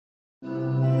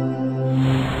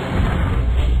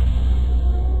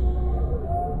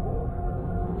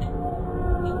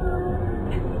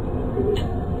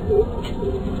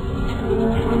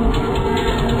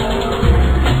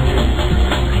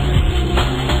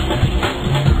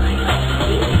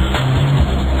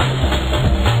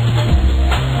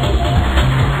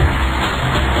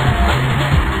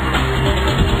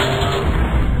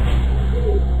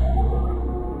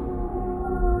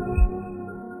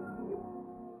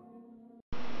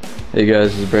Hey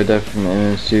guys, this is Duffy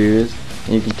from Studios,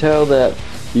 and you can tell that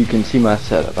you can see my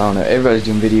setup. I don't know, everybody's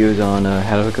doing videos on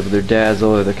how to hook up their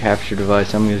Dazzle or their capture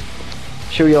device. I'm going to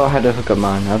show y'all how to hook up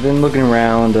mine. I've been looking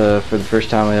around for the first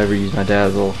time I ever used my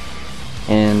Dazzle,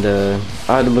 and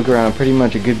I had to look around pretty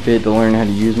much a good bit to learn how to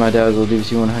use my Dazzle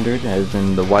DVC100, as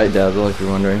in the white Dazzle if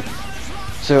you're wondering.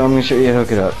 So I'm going to show you how to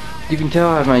hook it up. You can tell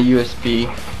I have my USB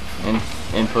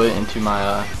input into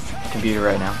my computer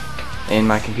right now. And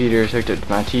my computer is hooked up to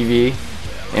my TV,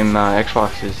 and my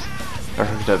Xboxes are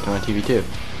hooked up to my TV too.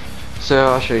 So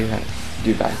I'll show you how to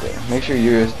do back there. Make sure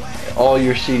all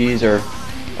your CDs are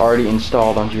already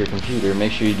installed onto your computer.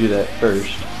 Make sure you do that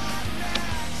first.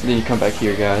 Then you come back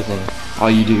here, guys, and all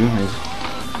you do is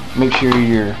make sure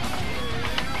your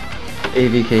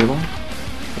AV cable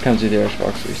comes with your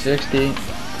Xbox 360.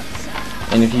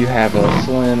 And if you have a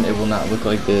Slim, it will not look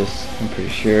like this, I'm pretty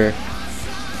sure.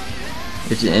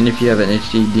 And if you have an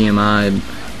HDMI,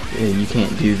 you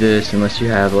can't do this unless you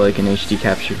have like an HD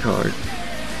capture card,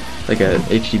 like a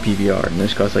HD PVR, and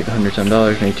this costs like $100 some,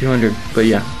 maybe $200. But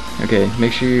yeah, okay.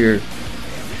 Make sure your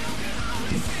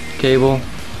cable,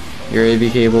 your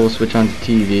AV cable, switch on to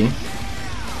TV.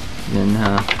 And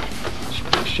then just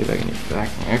put it straight back in your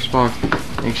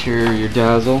Xbox. Make sure your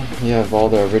Dazzle, you have all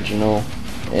the original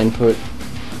input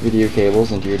video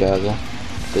cables into your Dazzle,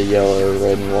 the yellow,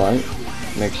 red, and white.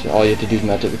 Make sure all you have to do is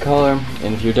match up the color,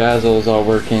 and if your Dazzle is all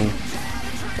working,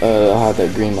 I'll have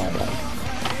that green light on.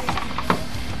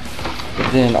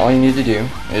 Then all you need to do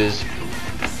is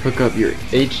hook up your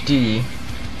HD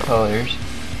colors,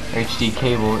 HD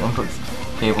cable input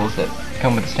cables that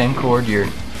come with the same cord. Your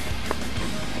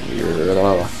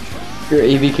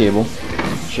AV cable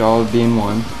should all be in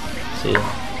one. See,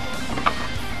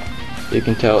 you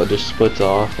can tell it just splits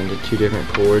off into two different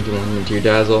cords, one into your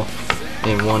Dazzle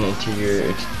and one into your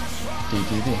HD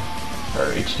TV,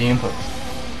 or HD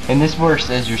inputs. And this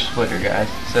works as your splitter, guys,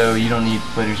 so you don't need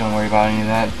splitters, don't worry about any of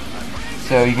that.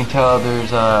 So you can tell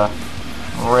there's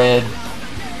red,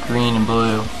 green, and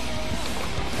blue.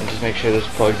 And just make sure this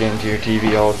is plugged into your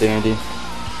TV all dandy.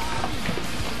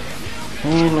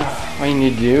 And all you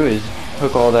need to do is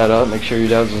hook all that up, make sure your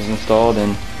Dazzle is installed,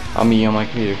 and I'll meet you on my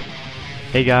computer.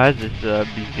 Hey guys, it's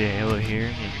BJ Halo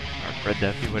here, or Fred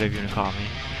Duffy, whatever you want to call me.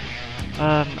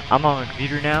 I'm on my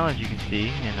computer now, as you can see,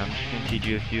 and I'm just going to teach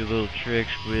you a few little tricks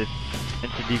with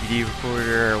instant DVD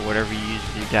recorder or whatever you use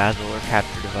with your Dazzle or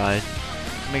capture device.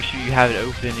 Make sure you have it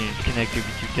open and it's connected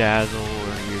with your Dazzle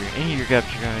or any of your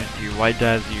capture devices, your white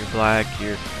Dazzle, your black,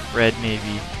 your red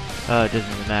maybe, it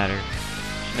doesn't really matter.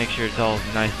 Just make sure it's all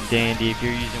nice and dandy. If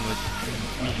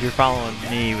you're following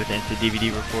me with the instant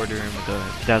DVD recorder and with the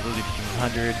Dazzle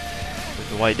DVC100 with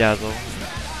the white Dazzle,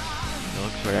 it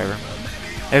looks whatever.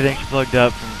 Everything's plugged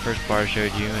up from the first part I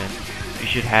showed you, and you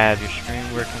should have your screen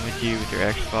working with you with your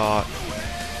Xbox.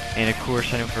 And of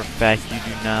course, I know for a fact you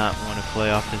do not want to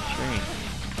play off this screen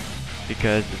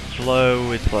because it's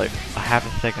slow. It's like a half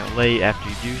a second late after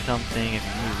you do something, if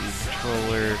you move your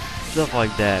controller, stuff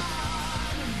like that.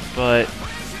 But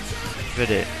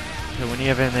so when you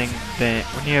have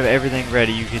everything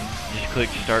ready, you can just click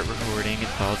start recording.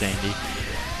 It's all dandy.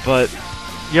 But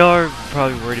y'all are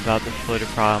probably worried about the splitter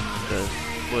problem with the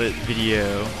split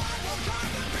video.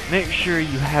 Make sure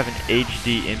you have an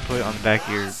HD input on the back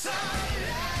of your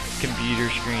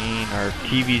computer screen or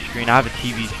TV screen. I have a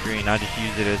TV screen. I just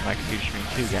use it as my computer screen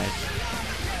too, guys.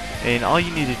 And all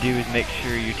you need to do is make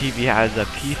sure your TV has a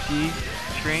PC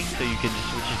screen, so you can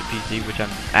just switch it to PC, which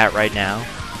I'm at right now.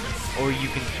 Or you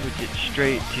can switch it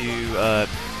straight to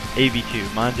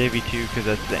AV2. Mine's AV2 because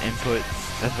that's the input.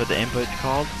 That's what the input's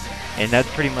called. And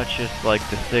that's pretty much just like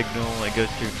the signal it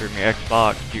goes through from your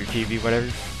Xbox to your TV, whatever.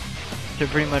 So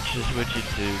pretty much just switch it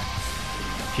to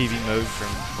TV mode from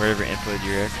wherever input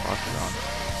your Xbox is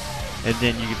on. And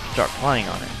then you can start playing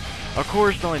on it. Of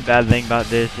course, the only bad thing about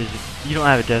this is if you don't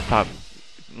have a desktop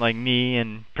like me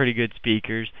and pretty good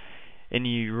speakers, and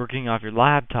you're working off your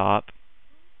laptop,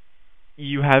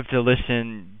 you have to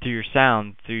listen to your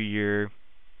sound through your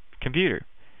computer.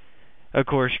 Of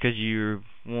course, because you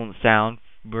won't sound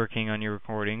working on your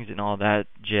recordings and all that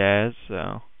jazz.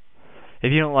 So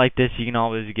if you don't like this, you can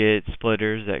always get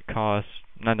splitters that cost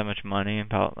not that much money,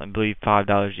 about I believe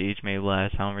 $5 each, maybe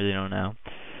less. I don't know.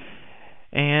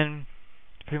 And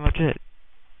that's pretty much it.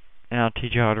 And I'll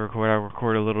teach you how to record. I'll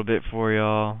record a little bit for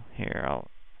y'all. Here,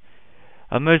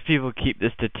 most people keep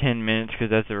this to 10 minutes because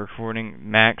that's the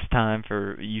recording max time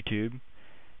for YouTube.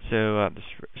 So I'll just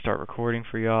start recording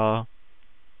for y'all.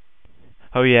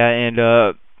 Oh yeah, and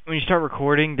when you start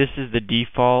recording, this is the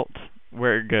default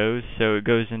where it goes. So it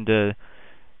goes into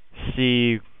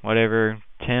C whatever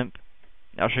temp,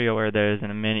 I'll show you where that is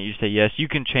in a minute. You say yes. You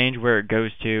can change where it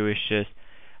goes to. It's just,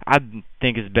 I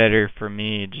think it's better for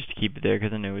me just to keep it there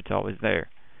because I know it's always there.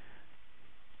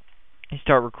 You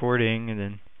start recording, and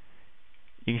then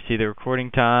you can see the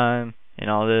recording time and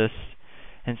all this,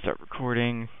 and start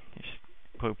recording. You just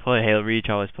play Halo Reach.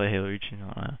 I always play Halo Reach,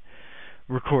 and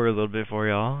record a little bit for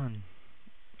y'all. And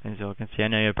as y'all can see, I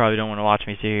know you probably don't want to watch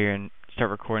me sit here and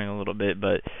start recording a little bit,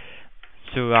 but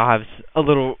so I'll have a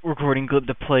little recording clip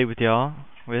to play with y'all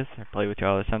with. Or play with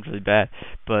y'all, that sounds really bad,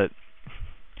 but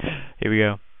here we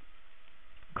go.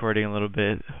 Recording a little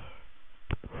bit.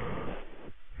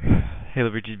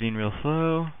 Halo Reach is being real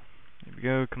slow. There we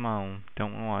go, come on,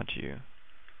 don't want to watch you.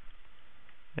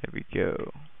 There we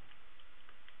go.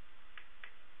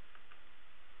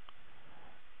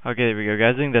 Okay, there we go,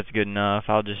 guys. I think that's good enough.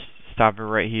 I'll just stop it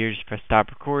right here. Just press stop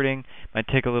recording. Might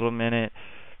take a little minute.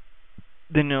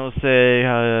 Then it'll say,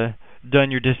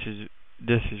 done, your disc is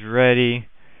ready.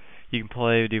 You can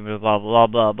play, do blah, blah,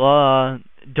 blah, blah.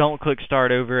 Don't click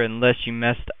start over unless you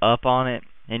messed up on it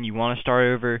and you want to start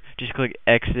over. Just click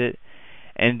exit.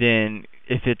 And then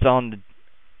if it's on the,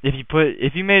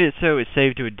 if you made it so it's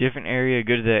saved to a different area,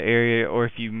 go to that area. Or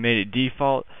if you made it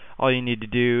default, all you need to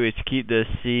do is keep the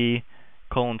C:/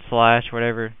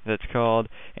 whatever that's called,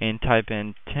 and type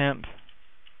in temp.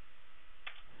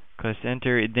 Press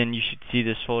enter. Then you should see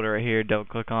this folder right here. Double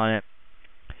click on it,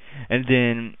 and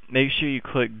then make sure you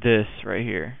click this right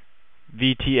here,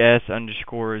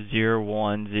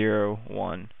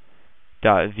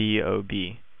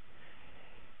 VTS_0101.vob,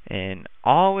 and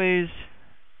always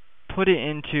put it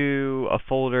into a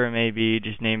folder. Maybe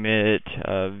just name it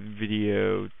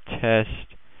video test.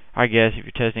 I guess if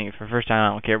you're testing it for the first time, I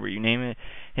don't care what you name it,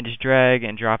 and just drag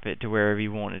and drop it to wherever you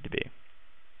want it to be.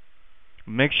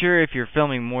 Make sure if you're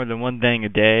filming more than one thing a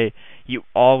day, you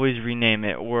always rename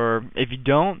it, or if you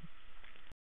don't,